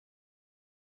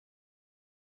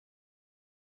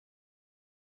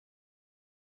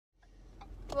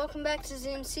welcome back to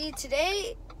ZMC.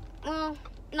 Today, well,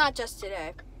 not just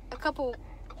today, a couple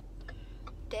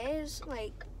days,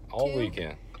 like all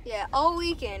weekend. Yeah, all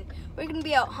weekend. We're gonna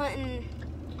be out hunting,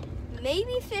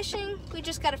 maybe fishing. We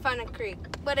just gotta find a creek,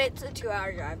 but it's a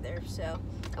 2-hour drive there, so,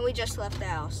 and we just left the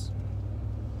house.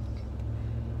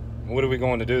 What are we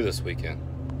going to do this weekend?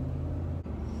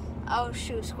 Oh,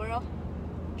 shoot a squirrel.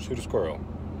 Shoot a squirrel.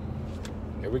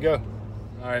 Here we go.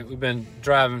 All right, we've been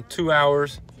driving 2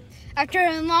 hours. After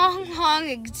a long,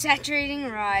 exaggerating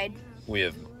ride, We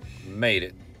have made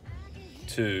it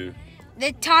to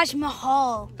the Taj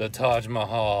Mahal, the Taj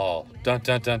Mahal. Dun,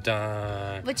 dun, dun,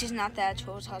 dun. which is not the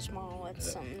actual Taj Mahal.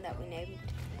 It's something that we named.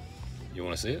 You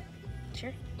want to see it?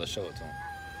 Sure. Let's show it to them.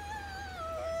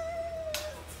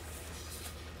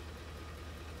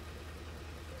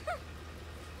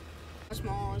 Taj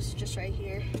Mahal is just right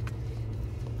here.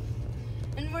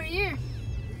 And we're here.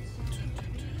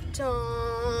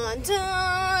 Dun, dun,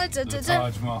 dun, The dun, dun.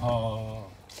 Taj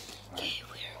Mahal. Okay,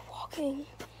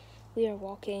 we are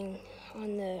walking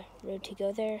on the road to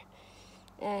go there.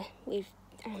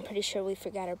 I'm pretty sure we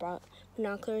forgot our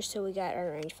binoculars, so we got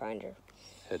our rangefinder.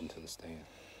 Heading to the stand.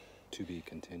 To be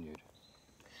continued.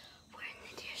 We're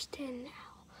in the deer stand now.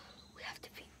 We have to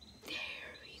be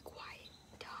very quiet,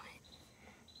 Don.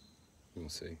 We'll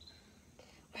see.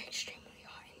 We're extremely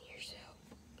hot in here,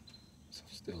 So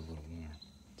still a little warm.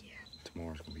 yeah,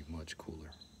 Tomorrow's gonna be much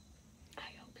cooler. I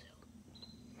hope so.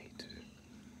 Me too.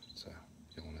 So,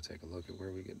 you want to take a look at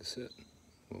where we get to sit?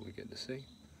 What we get to see?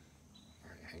 All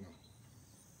right, hang on.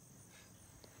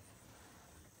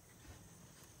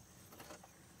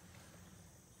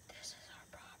 This is our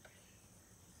property.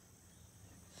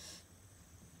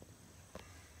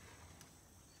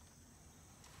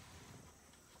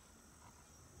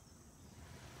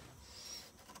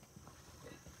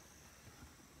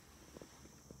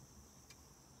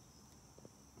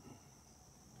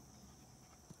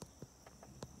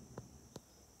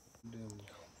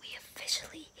 We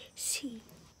officially see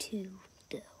two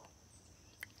though.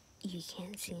 You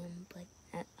can't see them, but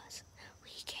at us,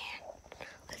 we can.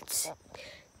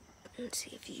 Let's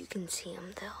see if you can see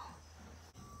them though.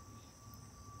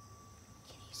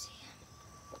 Can you see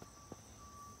them?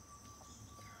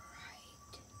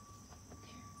 Right there.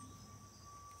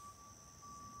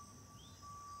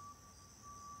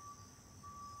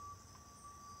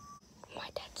 My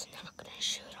dad's not gonna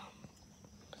shoot them.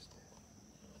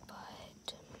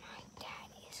 But my dad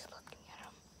is looking at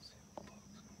him.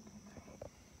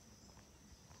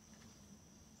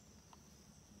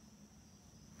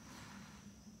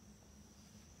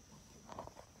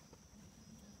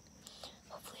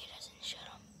 Hopefully he doesn't shoot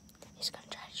him. He's gonna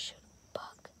try to shoot a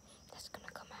buck that's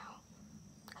gonna come out.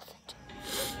 I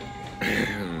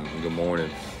think. Good morning.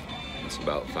 It's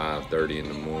about 5:30 in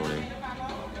the morning,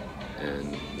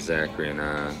 and Zachary and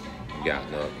I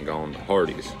gotten up and gone to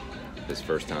Hardee's. His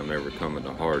first time ever coming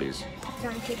to Hardee's. So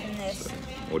I'm keeping this.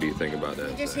 What do you think about that?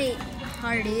 We just ate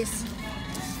Hardee's.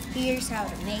 Here's how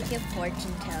to make a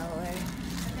fortune teller.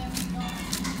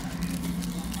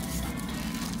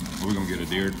 Are we gonna get a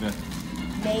deer today?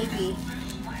 Maybe.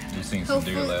 We seen some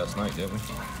deer Hopefully. last night, didn't we?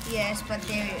 Yes, but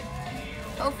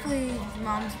hopefully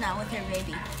mom's not with her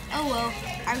baby. Oh well,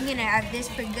 I'm gonna have this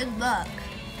for good luck.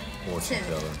 Fortune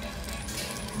teller.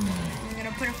 I'm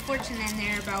gonna put a fortune in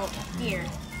there about deer,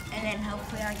 and then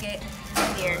hopefully I'll get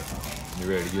a deer. You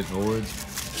ready to get in the woods?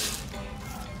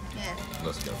 Yeah.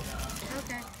 Let's go.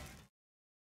 Okay.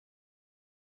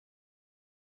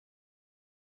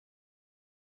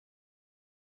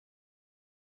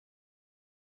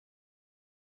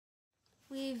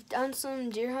 We've done some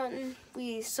deer hunting.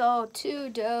 We saw 2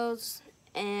 does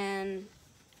and,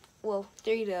 well,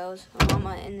 3 does, a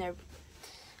mama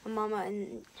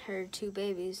and her 2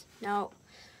 babies. Now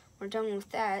we're done with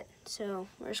that, so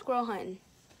we're squirrel hunting.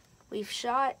 We've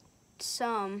shot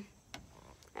some.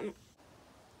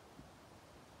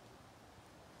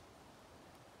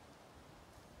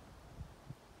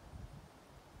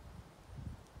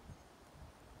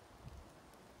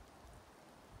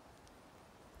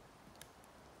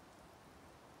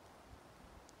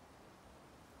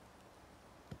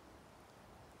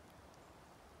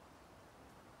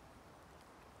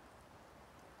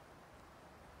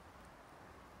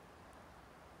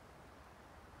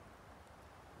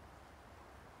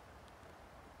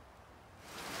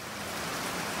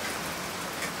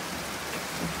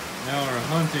 Now our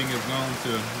hunting has gone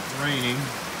to raining.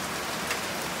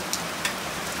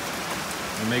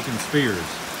 We're making spears.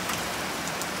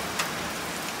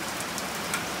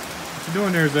 What you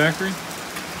doing there, Zachary?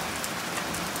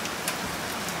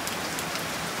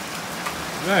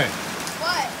 Hey,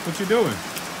 What? what you doing?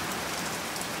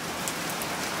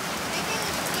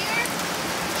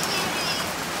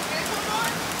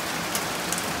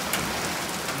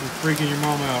 freaking your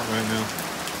mom out right now.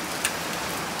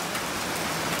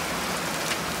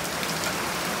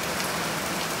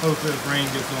 Hope this rain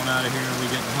gets on out of here and we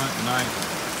get to hunt tonight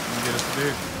and get us a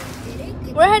deer.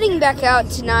 We're heading back out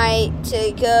tonight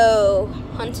to go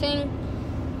hunting.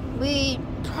 We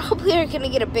probably are gonna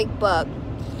get a big buck.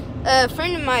 A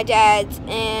friend of my dad's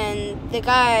and the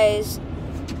guy's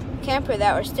camper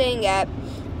that we're staying at,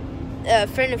 a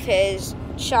friend of his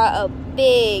shot a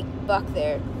big buck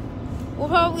there. We'll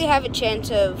probably have a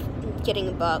chance of getting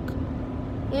a buck.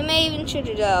 We may even shoot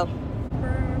a doe.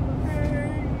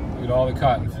 Look at all the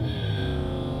cottonfish.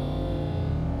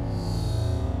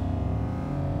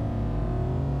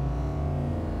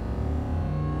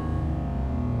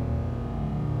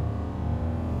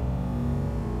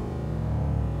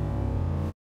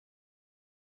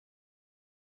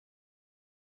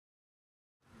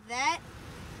 That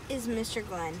is Mr.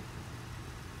 Glenn.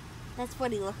 That's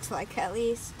what he looks like, at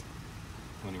least.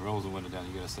 When he rolls the window down,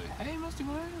 you gotta say, "Hey, Mr.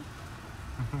 Glenn."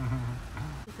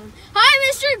 Hi,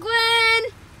 Mr.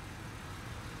 Glenn!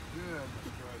 Good,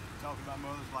 Mr. Ray. Talking about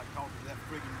mothers like talking to that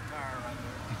friggin' tire right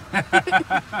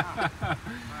there.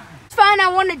 It's fine, I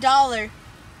won $1.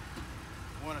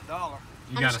 Want $1?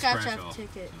 You I'm gotta scratch scratch off off. a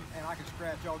ticket. And I can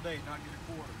scratch all day and not get a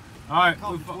quarter. All right. It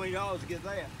costs me $20 to get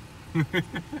that.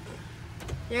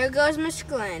 There goes Mr.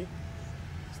 Glenn.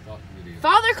 Stop the video.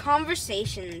 Father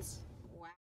Conversations. Wow.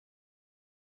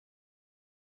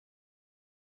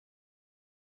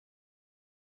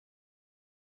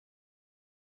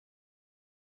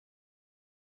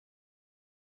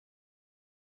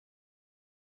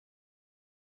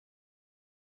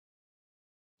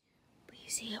 We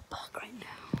see a buck right now.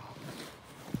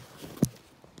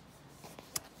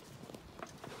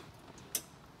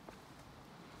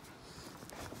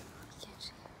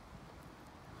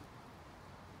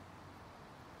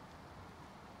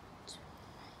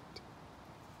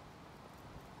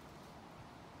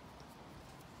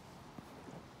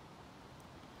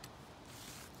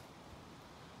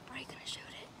 Are you gonna shoot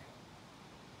it?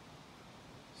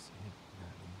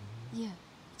 Yeah,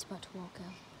 it's about to walk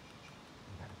out.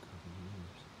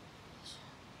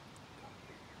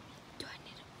 Do I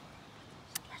need it?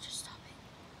 Or just stop it?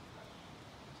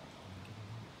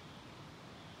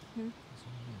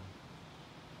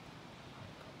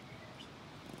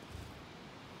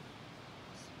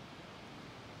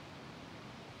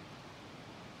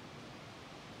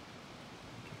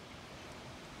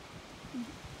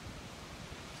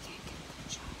 Can't get a good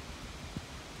shot.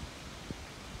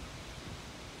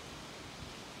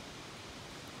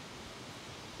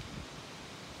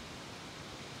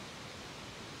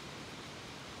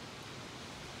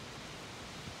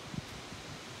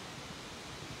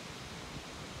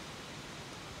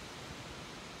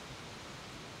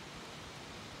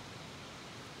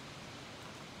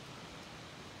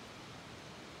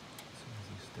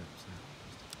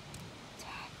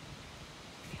 Dad,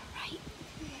 you're right.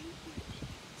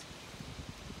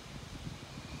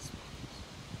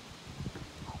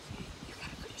 You got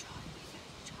a good shot. You got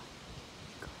a good shot.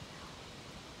 Go now.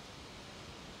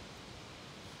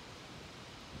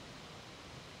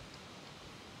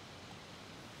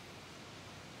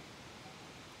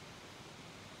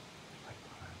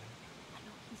 I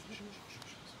know he's hitting it.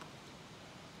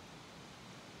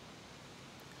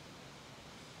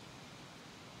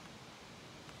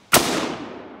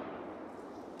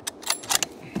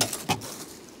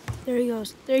 There he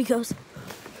goes. There he goes.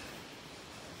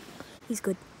 He's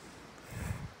good.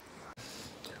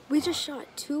 We just shot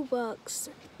 2 bucks.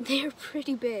 They're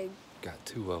pretty big. Got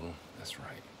 2 of them. That's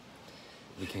right.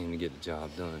 We came to get the job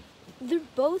done. They're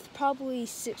both probably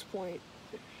 6 point.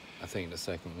 I think the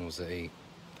second one was an 8.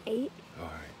 8? All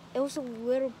right. It was a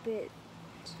little bit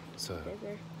So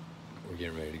bigger. we're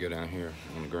getting ready to go down here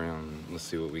on the ground. And let's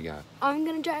see what we got. I'm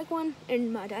gonna drag one,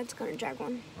 and my dad's gonna drag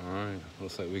one. All right.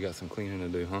 Looks like we got some cleaning to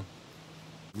do, huh?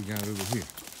 We got over here.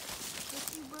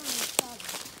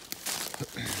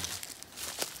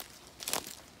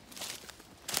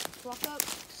 Walk up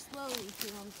slowly to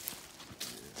him.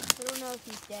 I don't know if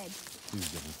he's dead.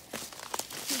 Who's done?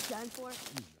 He's done for.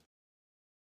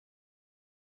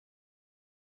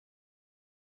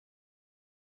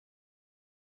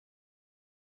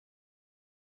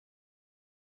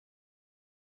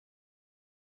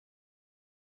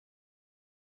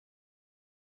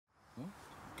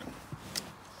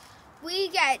 We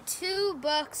got 2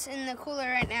 bucks in the cooler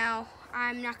right now.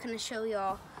 I'm not gonna show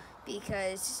y'all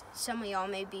because some of y'all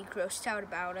may be grossed out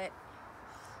about it.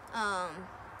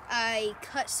 I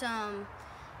cut some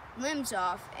limbs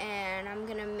off and I'm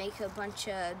gonna make a bunch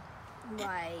of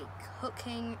like hoof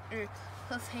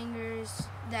hangers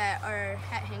that are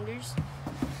hat hangers.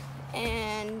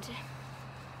 And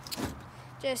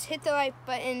just hit the like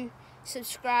button,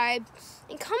 subscribe,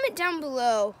 and comment down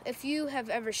below if you have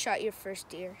ever shot your first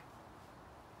deer.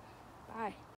 Bye.